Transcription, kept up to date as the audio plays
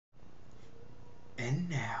And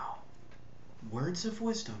now, words of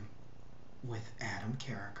wisdom with Adam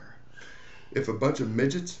Carriker. If a bunch of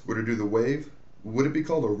midgets were to do the wave, would it be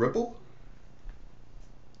called a ripple?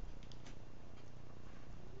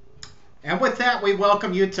 And with that, we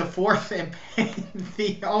welcome you to Fourth and Pain,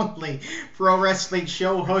 the only pro wrestling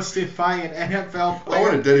show hosted by an NFL player. I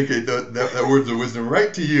want to dedicate that words of wisdom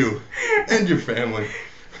right to you and your family.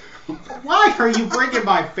 Why are you bringing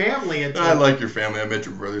my family into it? I like your family. I met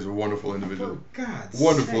your brother. He's a wonderful individual. For God's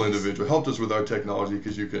Wonderful sakes. individual. Helped us with our technology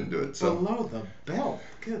because you couldn't do it. So Below the belt.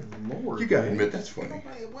 Good Lord. you got to admit, that's funny.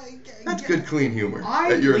 That's good, clean humor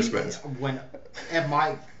at your expense.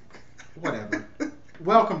 Whatever.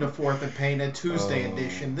 Welcome to Fourth and Pain, a Tuesday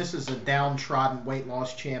edition. This is a downtrodden weight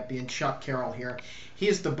loss champion, Chuck Carroll here. He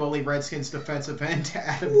is the bully Redskins defensive end,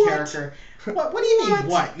 Adam Carriker. What do you mean,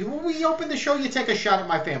 what? When we open the show, you take a shot at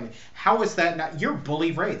my family. How is that not? You're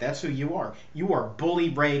Bully Ray. That's who you are. You are Bully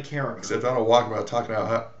Ray Carriker. Except I don't walk about talking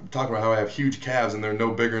about how I have huge calves and they're no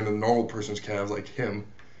bigger than a normal person's calves like him.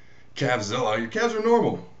 Calvzilla. Your calves are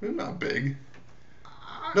normal. They're not big.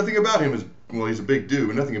 Nothing about him is, well, he's a big dude,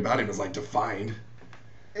 but nothing about him is, like, defined.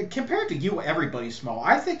 Compared to you, everybody's small.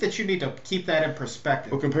 I think that you need to keep that in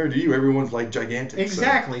perspective. Well, compared to you, everyone's like gigantic.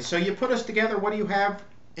 Exactly. So you put us together, what do you have?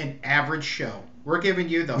 An average show. We're giving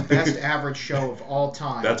you the best average show of all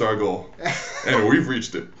time. That's our goal. And we've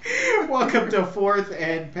reached it. Welcome to Fourth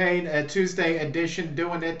and Pain, a Tuesday edition,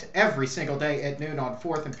 doing it every single day at noon on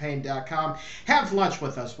fourthandpain.com. Have lunch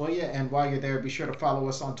with us, will you? And while you're there, be sure to follow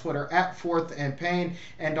us on Twitter at Fourth and Pain,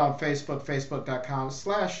 and on Facebook,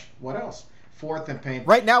 facebook.com/what else? Fourth and Pain.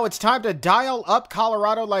 Right now, it's time to dial up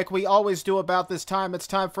Colorado like we always do about this time. It's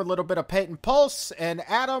time for a little bit of Peyton Pulse. And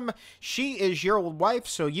Adam, she is your wife,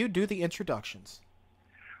 so you do the introductions.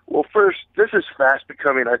 Well, first, this is fast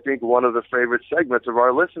becoming, I think, one of the favorite segments of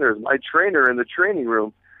our listeners. My trainer in the training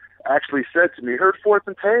room actually said to me, heard Fourth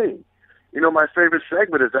and Pain. You know, my favorite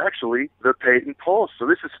segment is actually the Peyton Pulse. So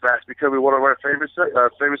this is fast becoming one of our favorite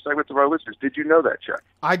segments of our listeners. Did you know that, Chuck?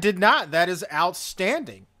 I did not. That is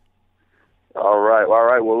outstanding. All right.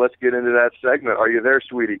 Well, let's get into that segment. Are you there,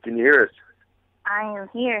 sweetie? Can you hear us? I am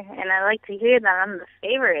here, and I like to hear that I'm the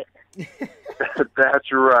favorite.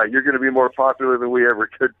 That's right. You're going to be more popular than we ever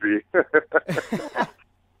could be.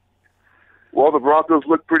 Well, the Broncos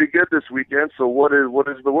look pretty good this weekend, so what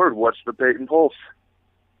is the word? What's the Peyton Pulse?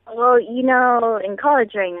 Well, you know, in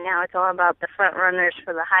college right now, it's all about the front runners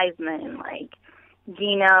for the Heisman, like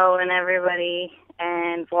Gino and everybody.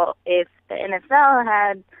 And, well, if the NFL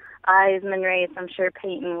had a Heisman race, I'm sure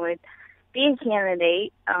Peyton would be a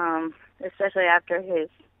candidate, especially after his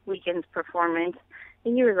weekend's performance. I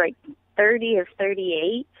think he was like 30 of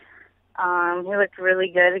 38. He looked really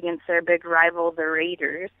good against their big rival, the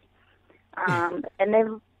Raiders. And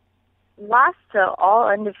they've lost to all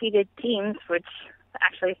undefeated teams, which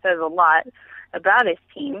actually says a lot about his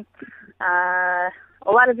team. A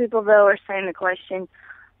lot of people, though, are saying the question,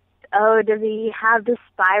 oh, does he have this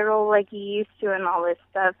spiral like he used to and all this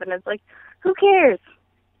stuff? And it's like, who cares?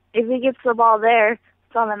 If he gets the ball there,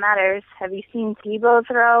 it's all that matters. Have you seen Tebow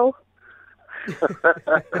throw?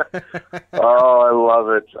 Oh, I love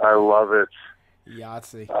it.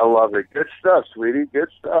 Yahtzee. I love it. Good stuff, sweetie. Good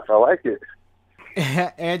stuff. I like it.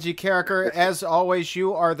 Angie Carriker, as always,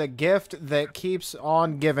 you are the gift that keeps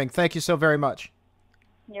on giving. Thank you so very much.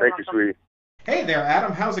 Thank you, sweetie. Hey there,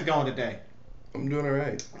 Adam. How's it going today? I'm doing all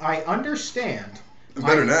right. I understand. I'm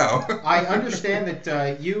better now. I understand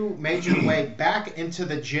that you made your way back into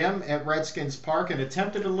the gym at Redskins Park and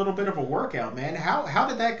attempted a little bit of a workout, man. How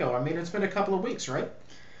did that go? I mean, it's been a couple of weeks, right?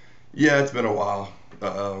 Yeah, it's been a while.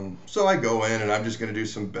 So I go in and I'm just going to do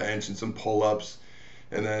some bench and some pull-ups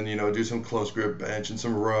and then, do some close grip bench and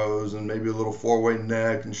some rows and maybe a little four-way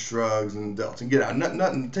neck and shrugs and delts and get out.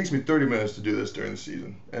 Nothing. It takes me 30 minutes to do this during the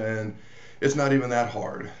season. And it's not even that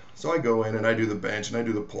hard. So I go in and I do the bench and I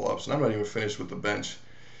do the pull-ups and I'm not even finished with the bench.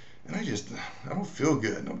 And I don't feel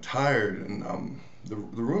good and I'm tired and the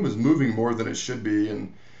room is moving more than it should be.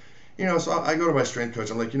 And, so I go to my strength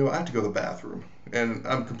coach. I'm like, I have to go to the bathroom. And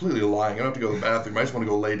I'm completely lying. I don't have to go to the bathroom. I just want to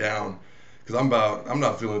go lay down because I'm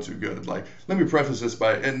not feeling too good. Like, let me preface this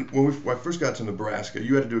by, and when I first got to Nebraska,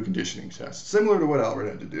 you had to do a conditioning test, similar to what Albert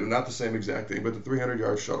had to do. Not the same exact thing, but the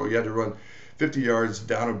 300-yard shuttle, you had to run 50 yards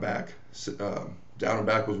down and back. Down and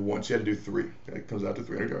back was once. You had to do 3. It comes out to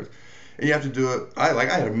 300 yards. And you have to do it. I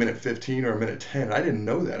had a minute 15 or a minute 10. I didn't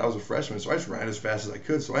know that. I was a freshman, so I just ran as fast as I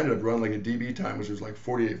could. So I ended up running like a DB time, which was like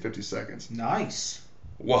 48, 50 seconds. Nice.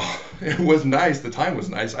 Well, it was nice. The time was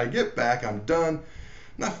nice. I get back. I'm done.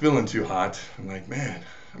 I'm not feeling too hot. I'm like, man.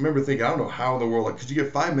 I remember thinking, I don't know how in the world, because you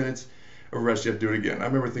get 5 minutes of rest, you have to do it again. I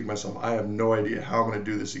remember thinking to myself, I have no idea how I'm going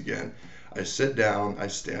to do this again. I sit down, I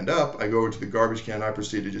stand up, I go over to the garbage can, I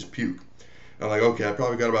proceed to just puke. I'm like, okay, I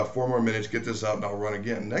probably got about 4 more minutes, get this out, and I'll run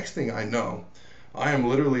again. Next thing I know, I am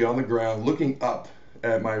literally on the ground looking up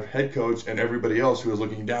at my head coach and everybody else who is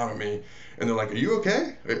looking down at me. And they're like, are you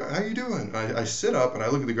okay? How you doing? I sit up and I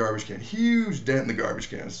look at the garbage can. Huge dent in the garbage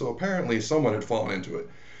can. So apparently someone had fallen into it.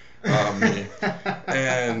 Me.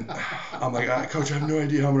 And I'm like, Coach, I have no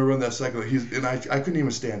idea how I'm going to run that cycle. I couldn't even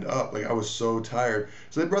stand up. Like, I was so tired.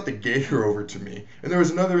 So they brought the gator over to me. And there was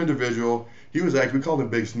another individual. He was actually, we called him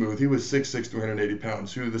Big Smooth. He was 6'6", 380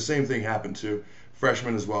 pounds, who the same thing happened to,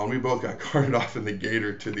 freshman as well. And we both got carted off in the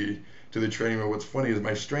gator to the training room. What's funny is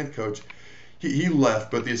my strength coach, he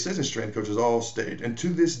left, but the assistant strength coaches all stayed. And to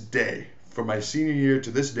this day, from my senior year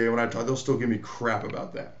to this day when I talk, they'll still give me crap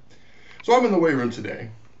about that. So I'm in the weight room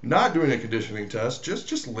today, not doing a conditioning test,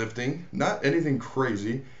 just lifting, not anything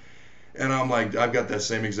crazy. And I'm like, I've got that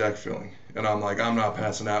same exact feeling. And I'm like, I'm not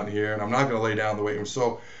passing out in here, and I'm not going to lay down in the weight room.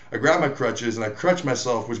 So I grab my crutches, and I crutch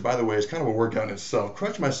myself, which, by the way, is kind of a workout in itself.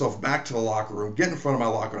 Crutch myself back to the locker room, get in front of my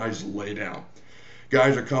locker, and I just lay down.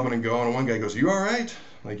 Guys are coming and going, and one guy goes, you all right?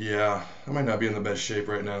 I'm like, yeah, I might not be in the best shape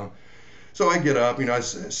right now. So I get up, I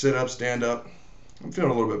sit up, stand up. I'm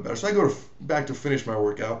feeling a little bit better. So I go back to finish my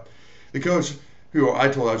workout. The coach, who I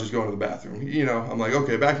told I was just going to the bathroom, I'm like,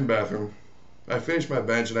 okay, back in the bathroom. I finish my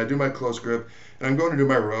bench, and I do my close grip, and I'm going to do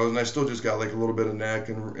my rows, and I still just got like a little bit of neck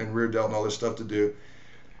and rear delt and all this stuff to do.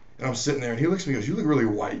 And I'm sitting there, and he looks at me and goes, you look really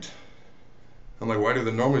white. I'm like, whiter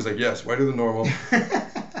than normal? He's like, yes, whiter than normal.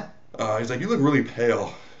 He's like, you look really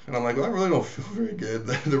pale. And I'm like, well, I really don't feel very good.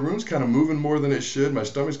 The room's kind of moving more than it should. My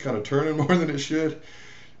stomach's kind of turning more than it should.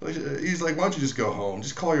 He's like, why don't you just go home?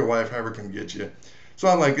 Just call your wife, have her come get you. So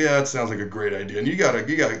I'm like, yeah, that sounds like a great idea. And you gotta,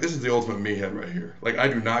 this is the ultimate me head right here. Like, I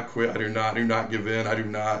do not quit. I do not give in. I do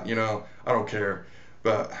not, I don't care.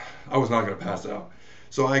 But I was not going to pass out.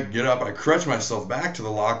 So I get up, I crutch myself back to the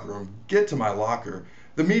locker room, get to my locker.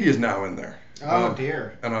 The media's now in there. Oh,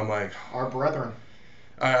 dear. And I'm like, our brethren.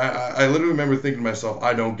 I literally remember thinking to myself,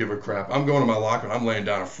 I don't give a crap. I'm going to my locker and I'm laying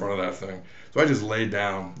down in front of that thing. So I just laid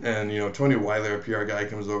down, and Tony Weiler, a PR guy,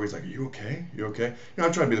 comes over. He's like, "You okay? You okay?"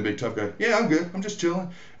 I'm trying to be the big tough guy. Yeah, I'm good. I'm just chilling.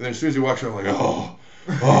 And then as soon as he walks around, I'm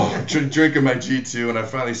like, drinking my G2, and I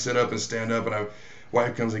finally sit up and stand up, and my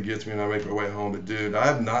wife comes and gets me, and I make my way home. But dude, I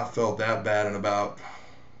have not felt that bad in about,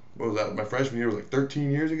 what was that? My freshman year was like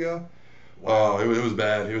 13 years ago. Wow. Oh, it was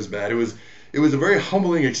bad. It was bad. It was a very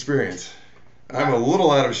humbling experience. I'm a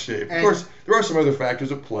little out of shape. Of course, there are some other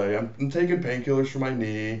factors at play. I'm taking painkillers for my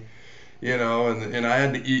knee, and I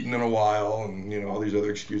hadn't eaten in a while, and all these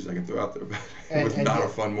other excuses I can throw out there. But it was not a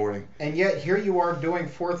fun morning. And yet here you are doing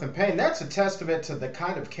Fourth and Pain. That's a testament to the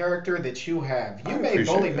kind of character that you have. You may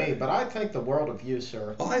bully me, but I think the world of you,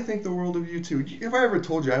 sir. Well, I think the world of you too. Have I ever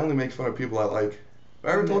told you I only make fun of people I like? Have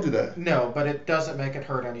I ever told you that? No, but it doesn't make it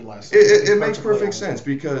hurt any less. It makes perfect sense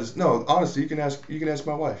because honestly, you can ask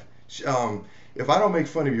my wife. If I don't make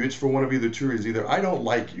fun of you, it's for one of either two reasons. Either I don't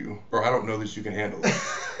like you, or I don't know that you can handle it.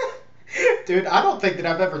 Dude, I don't think that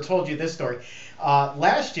I've ever told you this story.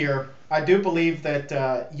 Last year, I do believe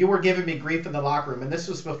that you were giving me grief in the locker room, and this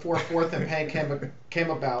was before Fourth and Pain came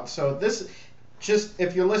about. So this, just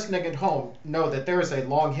if you're listening at home, know that there is a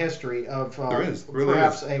long history of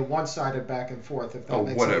perhaps a one-sided back and forth, if that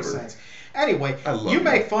makes any sense. Anyway, you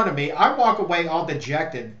make fun of me. I walk away all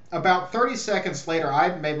dejected. About 30 seconds later,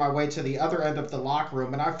 I've made my way to the other end of the locker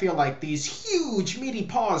room, and I feel like these huge, meaty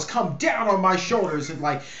paws come down on my shoulders and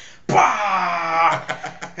like, bah!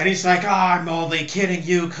 And he's like, I'm only kidding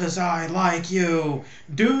you because I like you.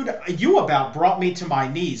 Dude, you about brought me to my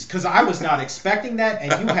knees because I was not expecting that,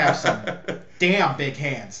 and you have some damn big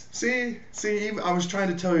hands. See, I was trying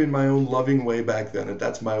to tell you in my own loving way back then that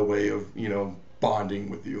that's my way of, bonding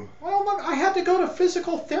with you. Well, look, I had to go to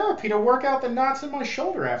physical therapy to work out the knots in my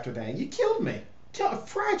shoulder after that. You killed me.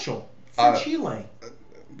 Fragile. Fragile.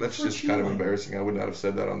 That's just kind of embarrassing. I would not have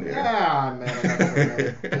said that on the air. Ah,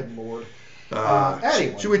 man. Good Lord.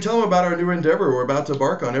 Anyway. Should we tell them about our new endeavor we're about to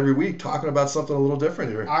embark on every week, talking about something a little different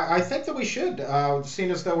here? I think that we should, seeing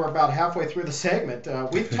as though we're about halfway through the segment.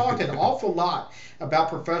 We've talked an awful lot about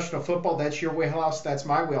professional football. That's your wheelhouse. That's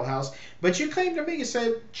my wheelhouse. But you came to me and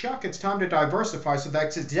said, Chuck, it's time to diversify. So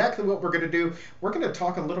that's exactly what we're going to do. We're going to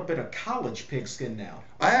talk a little bit of college pigskin now.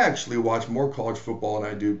 I actually watch more college football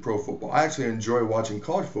than I do pro football. I actually enjoy watching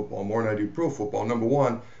college football more than I do pro football. Number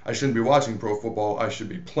one, I shouldn't be watching pro football. I should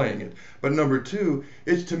be playing it. But number 2,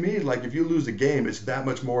 it's to me like if you lose a game, it's that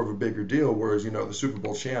much more of a bigger deal. Whereas, the Super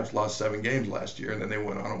Bowl champs lost 7 games last year, and then they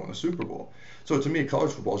went on and won the Super Bowl. So to me,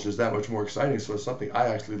 college football is just that much more exciting. So it's something I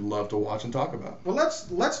actually love to watch and talk about. Well,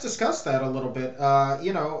 let's discuss that a little bit.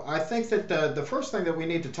 I think that the first thing that we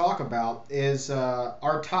need to talk about is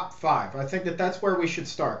our top 5. I think that that's where we should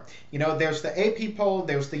start. There's the AP poll,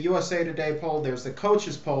 there's the USA Today poll, there's the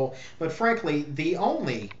coaches poll, but frankly, the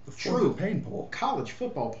only true college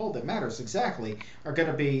football poll that matters exactly are going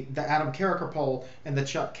to be the Adam Carriker poll and the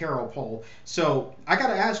Chuck Carroll poll. So I got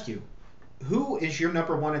to ask you, who is your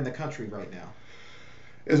number 1 in the country right now?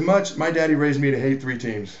 As much, my daddy raised me to hate 3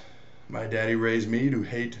 teams. My daddy raised me to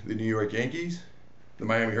hate the New York Yankees, the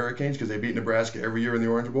Miami Hurricanes, because they beat Nebraska every year in the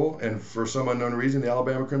Orange Bowl, and for some unknown reason, the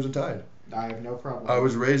Alabama Crimson Tide. I have no problem. I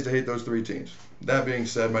was raised to hate those 3 teams. That being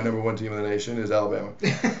said, my number 1 team in the nation is Alabama.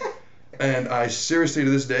 And I seriously, to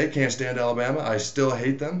this day, can't stand Alabama. I still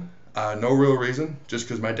hate them. No real reason, just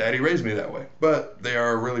because my daddy raised me that way. But they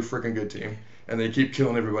are a really freaking good team. And they keep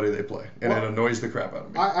killing everybody they play, and it annoys the crap out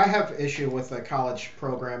of me. I have issue with a college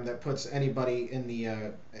program that puts anybody in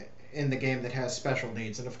the game that has special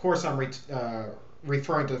needs, and of course I'm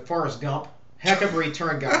referring to Forrest Gump, heck of a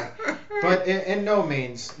return guy, but in no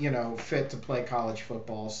means fit to play college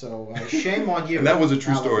football. So shame on you. And that was a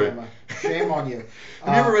true Alabama. Story. Shame on you.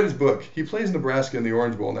 Have you ever read his book? He plays Nebraska in the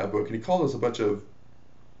Orange Bowl in that book, and he called us a bunch of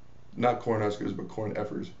not Cornhuskers but corn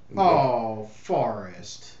effers.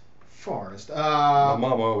 Forrest. My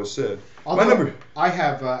mama always said. I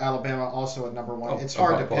have Alabama also at number 1. It's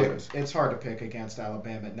hard to pick. It's hard to pick against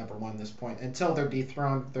Alabama at number 1 at this point. Until they're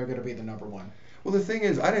dethroned, they're going to be the number 1. Well, the thing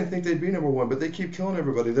is, I didn't think they'd be number 1, but they keep killing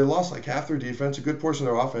everybody. They lost like half their defense, a good portion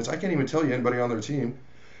of their offense. I can't even tell you anybody on their team.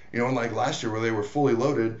 Unlike last year where they were fully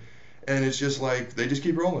loaded, and it's just like they just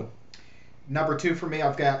keep rolling. Number 2 for me,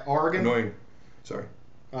 I've got Oregon. Annoying. Sorry.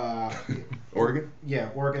 Oregon? Yeah,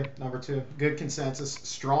 Oregon, number 2. Good consensus.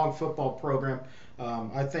 Strong football program.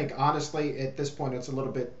 I think, honestly, at this point, it's a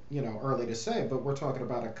little bit, early to say, but we're talking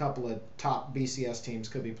about a couple of top BCS teams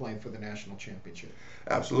could be playing for the national championship.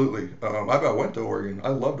 Absolutely. I went to Oregon. I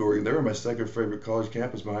loved Oregon. They were my second favorite college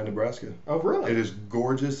campus behind Nebraska. Oh, really? It is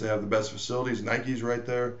gorgeous. They have the best facilities. Nike's right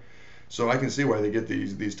there. So I can see why they get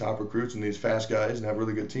these top recruits and these fast guys and have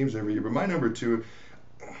really good teams every year. But my number 2...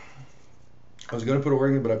 I was going to put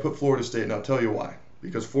Oregon, but I put Florida State, and I'll tell you why.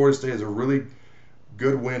 Because Florida State is a really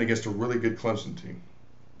good win against a really good Clemson team.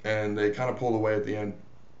 And they kind of pulled away at the end.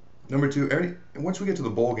 Number 2, once we get to the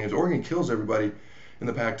bowl games, Oregon kills everybody in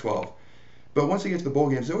the Pac-12. But once they get to the bowl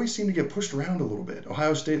games, they always seem to get pushed around a little bit.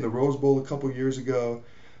 Ohio State in the Rose Bowl a couple years ago.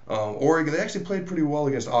 Oregon, they actually played pretty well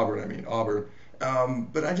against Auburn.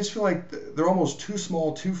 But I just feel like they're almost too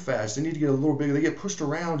small, too fast. They need to get a little bigger. They get pushed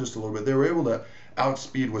around just a little bit. They were able to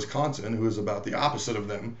outspeed Wisconsin, who is about the opposite of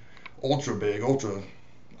them. Ultra big, I don't know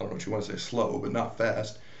what you want to say, slow, but not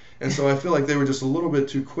fast. And so I feel like they were just a little bit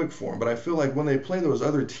too quick for them. But I feel like when they play those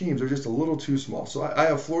other teams, they're just a little too small. So I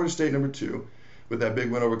have Florida State number 2 with that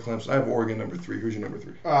big win over Clemson. I have Oregon number 3. Who's your number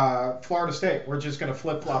 3? Florida State. We're just going to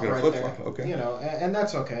flip-flop right there. Okay. And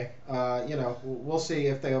that's okay. We'll see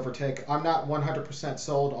if they overtake. I'm not 100%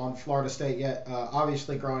 sold on Florida State yet.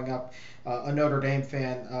 Obviously, growing up a Notre Dame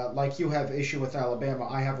fan, like you have issue with Alabama,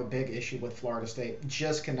 I have a big issue with Florida State.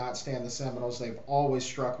 Just cannot stand the Seminoles. They've always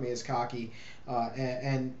struck me as cocky.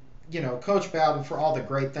 And Coach Bowden, for all the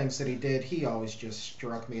great things that he did, he always just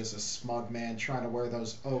struck me as a smug man trying to wear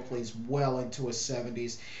those Oakleys well into his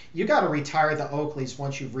 70s. You got to retire the Oakleys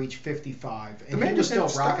once you've reached 55. And he was still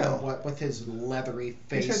rocking them with his leathery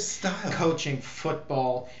face, coaching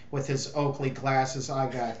football with his Oakley glasses. I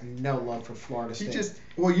got no love for Florida State.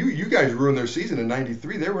 You guys ruined their season in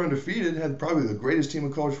 '93. They were undefeated, had probably the greatest team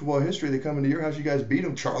in college football history. They come into your house, you guys beat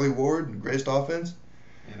them. Charlie Ward, greatest offense.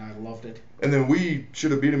 And I loved it. And then we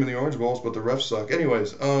should have beat them in the Orange Bowls, but the refs suck.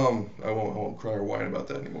 Anyways, I won't cry or whine about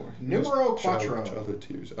that anymore. Numero quattro. Childhood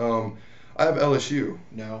tears. I have LSU.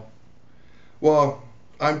 No. Well,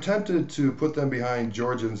 I'm tempted to put them behind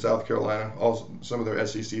Georgia and South Carolina, also some of their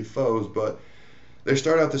SEC foes, but they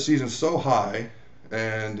start out the season so high,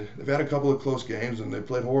 and they've had a couple of close games, and they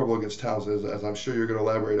played horrible against Towson, as I'm sure you're going to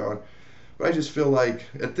elaborate on. But I just feel like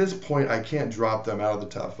at this point I can't drop them out of the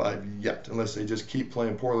top 5 yet unless they just keep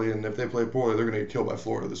playing poorly. And if they play poorly, they're going to get killed by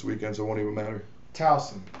Florida this weekend, so it won't even matter.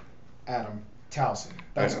 Towson, Adam, Towson.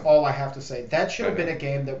 That's all I have to say. That should have been a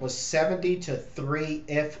game that was 70-3,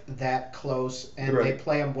 if that close, and they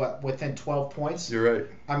play them within 12 points. You're right.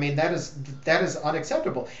 I mean, that is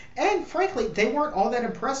unacceptable. And frankly, they weren't all that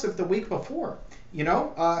impressive the week before. You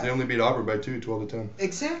know, they only beat Auburn by 12-10.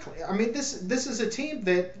 Exactly. I mean, this is a team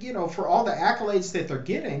that, you know, for all the accolades that they're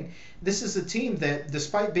getting, this is a team that,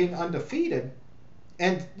 despite being undefeated,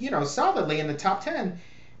 and, you know, solidly in the top 10.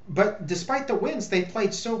 But despite the wins, they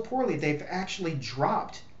played so poorly, they've actually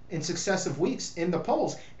dropped in successive weeks in the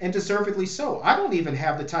polls, and deservedly so. I don't even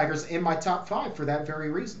have the Tigers in my top 5 for that very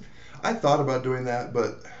reason. I thought about doing that,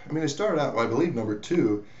 but, I mean, they started out, I believe, number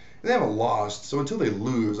 2. They haven't lost, so until they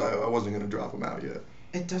lose, I wasn't going to drop them out yet.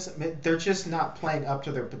 It doesn't. They're just not playing up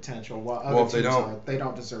to their potential. While other well, teams they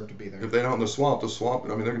don't deserve to be there. If they don't, the swamp. I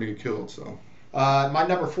mean, they're going to get killed. So. My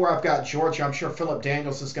number 4, I've got Georgia. I'm sure Philip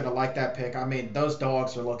Daniels is going to like that pick. I mean, those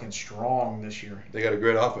dogs are looking strong this year. They got a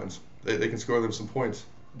great offense. They can score them some points.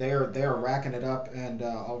 They're racking it up, and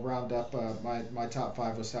I'll round up my top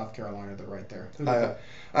 5 with South Carolina. They're right there.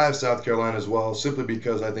 I have South Carolina as well, simply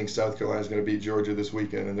because I think South Carolina is going to beat Georgia this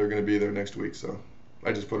weekend, and they're going to be there next week. So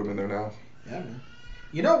I just put them in there now. Yeah, man.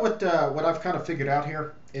 You know what I've kind of figured out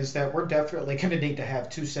here is that we're definitely going to need to have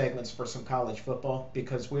 2 segments for some college football,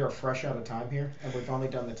 because we are fresh out of time here, and we've only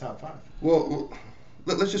done the top 5. Well,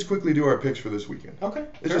 let's just quickly do our picks for this weekend. Okay.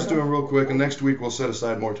 Let's just do them real quick, and next week we'll set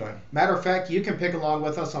aside more time. Matter of fact, you can pick along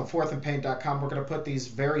with us on fourthandpain.com. We're going to put these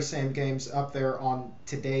very same games up there on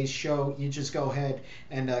today's show. You just go ahead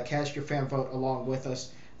and cast your fan vote along with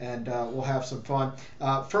us, and we'll have some fun.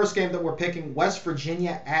 First game that we're picking, West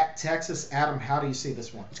Virginia at Texas. Adam, how do you see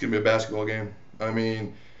this one? It's going to be a basketball game. I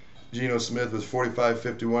mean, Geno Smith was 45,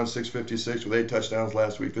 51, 656 with 8 touchdowns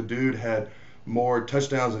last week. The dude had more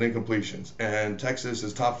touchdowns than incompletions. And Texas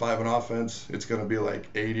is top 5 in offense. It's going to be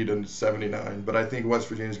like 80-79. But I think West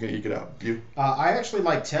Virginia's going to eke it out. You? I actually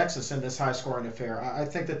like Texas in this high-scoring affair. I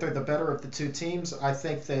think that they're the better of the 2 teams. I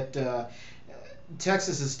think that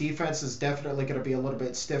Texas's defense is definitely going to be a little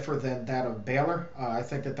bit stiffer than that of Baylor. I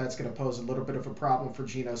think that that's going to pose a little bit of a problem for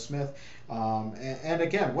Geno Smith. And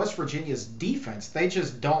again, West Virginia's defense, they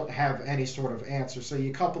just don't have any sort of answer. So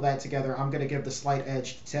you couple that together, I'm going to give the slight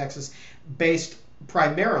edge to Texas based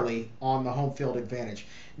primarily on the home field advantage.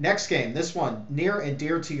 Next game, this one, near and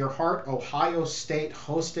dear to your heart, Ohio State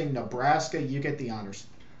hosting Nebraska. You get the honors.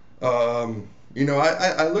 You know,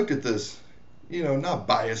 I looked at this. You know, not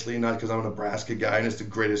biasly, not because I'm a Nebraska guy and it's the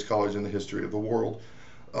greatest college in the history of the world.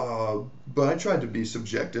 But I tried to be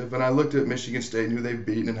subjective, and I looked at Michigan State and who they've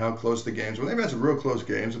beaten and how close the games were. They've had some real close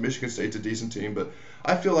games, and Michigan State's a decent team, but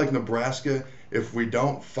I feel like Nebraska, if we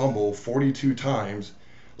don't fumble 42 times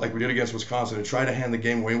like we did against Wisconsin and try to hand the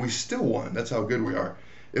game away, and we still won. That's how good we are.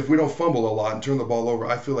 If we don't fumble a lot and turn the ball over,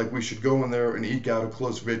 I feel like we should go in there and eke out a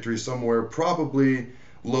close victory somewhere, probably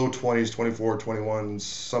low 20s, 24, 21,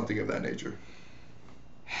 something of that nature.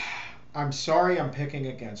 I'm sorry I'm picking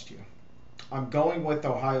against you. I'm going with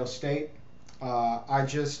Ohio State. I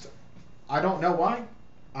don't know why.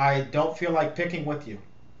 I don't feel like picking with you.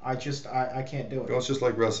 I can't do it. Well, it's just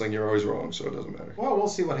like wrestling. You're always wrong, so it doesn't matter. Well, we'll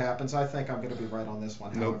see what happens. I think I'm going to be right on this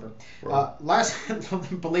one, however.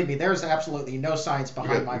 Nope. Believe me, there's absolutely no science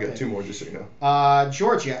behind my pick. We got 2 more, just so you know.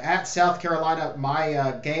 Georgia at South Carolina,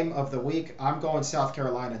 my game of the week. I'm going South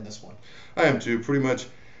Carolina in this one. I am too, pretty much.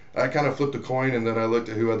 I kind of flipped a coin, and then I looked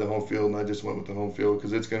at who had the home field, and I just went with the home field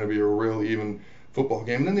because it's going to be a real even football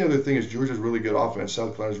game. And then the other thing is Georgia's really good offense.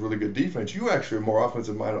 South Carolina's really good defense. You actually are more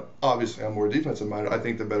offensive minded. Obviously, I'm more defensive minded. I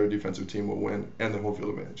think the better defensive team will win and the home field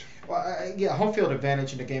advantage. Well, yeah, home field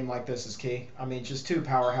advantage in a game like this is key. I mean, just 2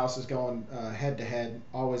 powerhouses going head to head.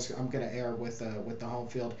 Always, I'm going to err with the home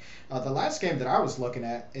field. The last game that I was looking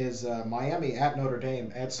at is Miami at Notre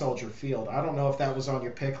Dame at Soldier Field. I don't know if that was on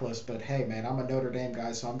your pick list, but hey, man, I'm a Notre Dame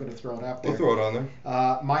guy, so I'm going to throw it out there. We'll throw it on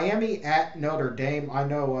there. Miami at Notre Dame. I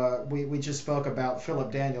know we just spoke about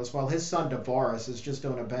Philip Daniels. Well, his son Tavares is just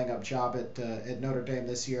doing a bang-up job at Notre Dame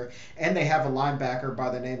this year, and they have a linebacker by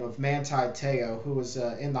the name of Manti Te'o, who is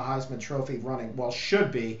in the Heisman Trophy running. Well,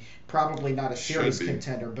 should be, probably not a serious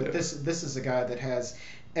contender, but yeah. This is a guy that has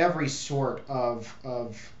every sort of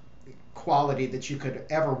quality that you could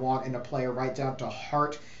ever want in a player, right down to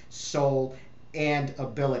heart, soul, and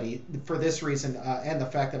ability. For this reason, and the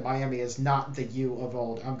fact that Miami is not the U of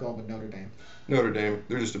old, I'm going with Notre Dame. Notre Dame.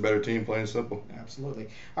 They're just a better team, plain and simple. Absolutely.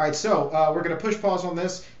 All right, so we're going to push pause on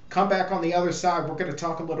this. Come back on the other side. We're going to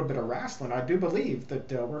talk a little bit of wrestling. I do believe that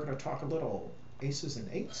we're going to talk a little aces and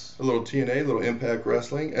eights. A little TNA, a little Impact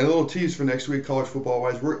Wrestling, and a little tease for next week, college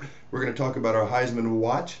football-wise. We're going to talk about our Heisman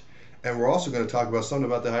watch And we're also going to talk about something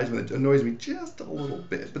about the Heisman that annoys me just a little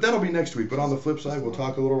bit. But that'll be next week. But on the flip side, we'll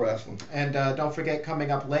talk a little wrestling. And don't forget, coming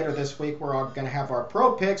up later this week, we're going to have our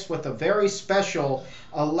pro picks with a very special,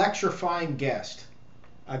 electrifying guest.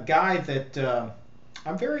 A guy that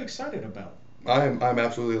I'm very excited about. I'm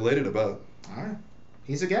absolutely elated about. All right.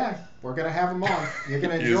 He's a guy. We're going to have him on. You're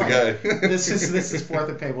going to enjoy He's a guy. it. This is Fourth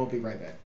and Pay. We'll be right back.